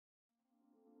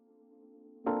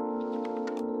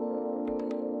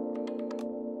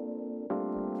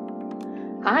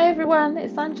Hi everyone,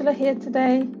 it's Angela here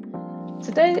today.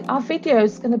 Today our video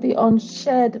is going to be on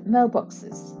shared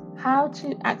mailboxes, how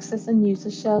to access and use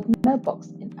a shared mailbox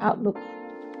in Outlook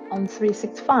on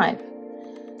 365.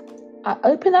 I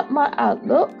open up my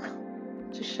Outlook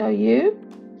to show you.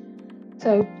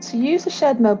 So to use a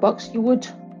shared mailbox, you would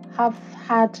have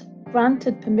had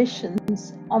granted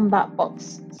permissions on that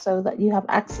box so that you have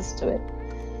access to it.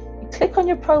 You click on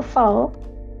your profile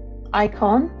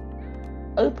icon,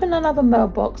 open another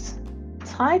mailbox,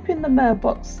 type in the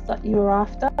mailbox that you're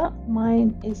after.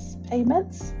 Mine is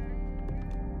payments.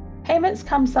 Payments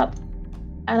comes up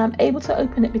and I'm able to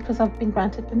open it because I've been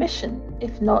granted permission.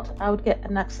 If not, I would get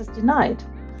an access denied.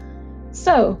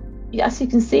 So as you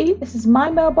can see, this is my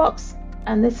mailbox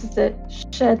and this is the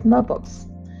shared mailbox.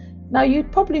 Now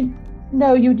you'd probably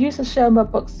know you'd use a shared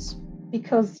mailbox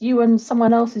because you and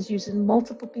someone else is using,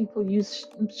 multiple people use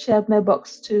shared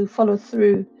mailbox to follow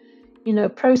through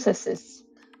processes,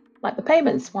 like the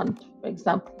payments one, for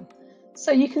example.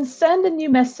 So you can send a new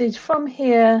message from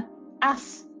here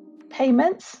as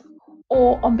payments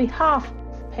or on behalf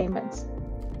of payments.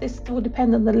 This will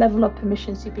depend on the level of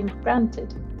permissions you've been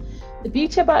granted. The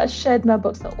beauty about a shared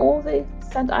mailbox is that all the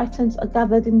sent items are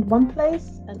gathered in one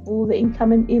place and all the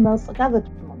incoming emails are gathered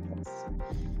in one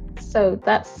place. So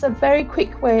that's a very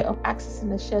quick way of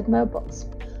accessing a shared mailbox.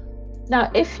 Now,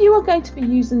 if you are going to be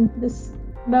using this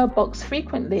mailbox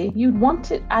frequently, you'd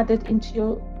want it added into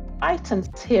your items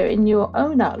here in your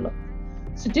own Outlook.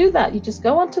 To do that, you just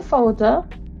go onto folder,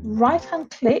 right hand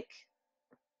click,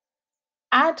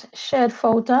 add shared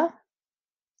folder,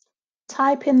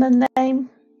 type in the name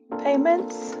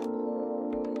payments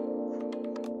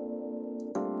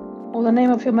or the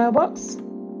name of your mailbox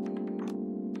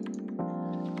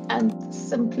and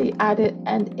simply add it,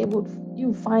 and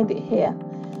you'll find it here.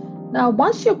 Now,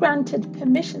 once you're granted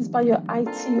permissions by your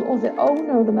IT or the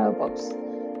owner of the mailbox,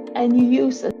 and you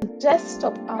use a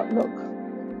desktop Outlook,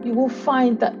 you will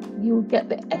find that you will get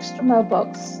the extra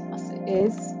mailbox as it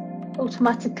is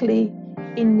automatically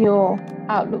in your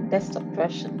Outlook desktop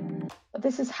version. But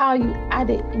this is how you add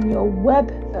it in your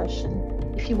web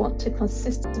version if you want to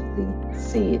consistently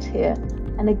see it here.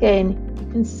 And again, you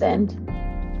can send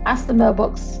as the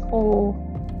mailbox or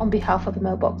on behalf of the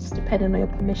mailbox, depending on your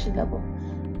permission level.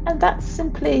 And that's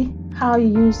simply how you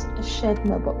use a shared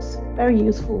mailbox. Very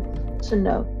useful to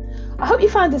know. I hope you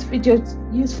found this video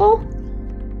useful.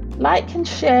 Like and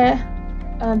share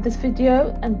this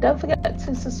video, and don't forget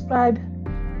to subscribe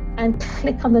and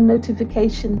click on the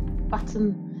notification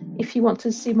button if you want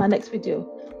to see my next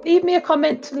video. Leave me a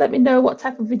comment to let me know what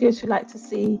type of videos you'd like to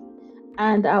see,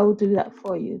 and I will do that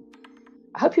for you.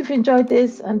 I hope you've enjoyed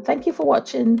this, and thank you for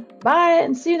watching. Bye,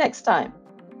 and see you next time.